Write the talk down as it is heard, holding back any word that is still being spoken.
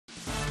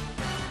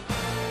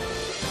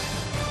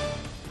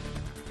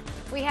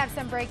We have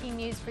some breaking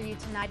news for you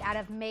tonight out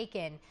of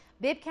Macon.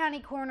 Bibb County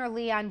Coroner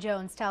Leon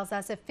Jones tells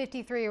us a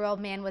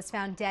 53-year-old man was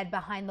found dead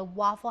behind the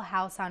Waffle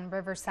House on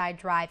Riverside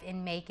Drive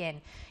in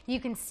Macon. You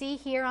can see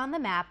here on the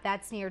map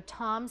that's near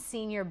Tom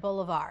Senior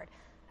Boulevard.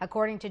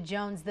 According to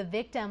Jones, the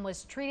victim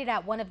was treated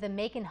at one of the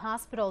Macon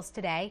hospitals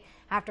today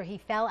after he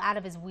fell out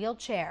of his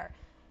wheelchair.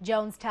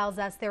 Jones tells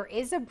us there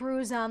is a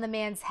bruise on the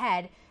man's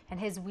head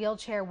and his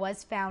wheelchair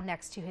was found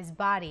next to his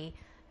body.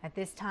 At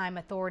this time,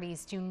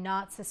 authorities do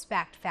not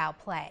suspect foul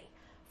play.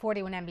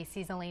 41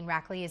 NBC's Elaine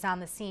Rackley is on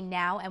the scene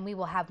now, and we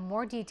will have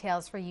more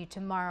details for you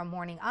tomorrow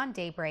morning on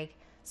Daybreak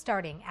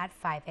starting at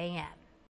 5 a.m.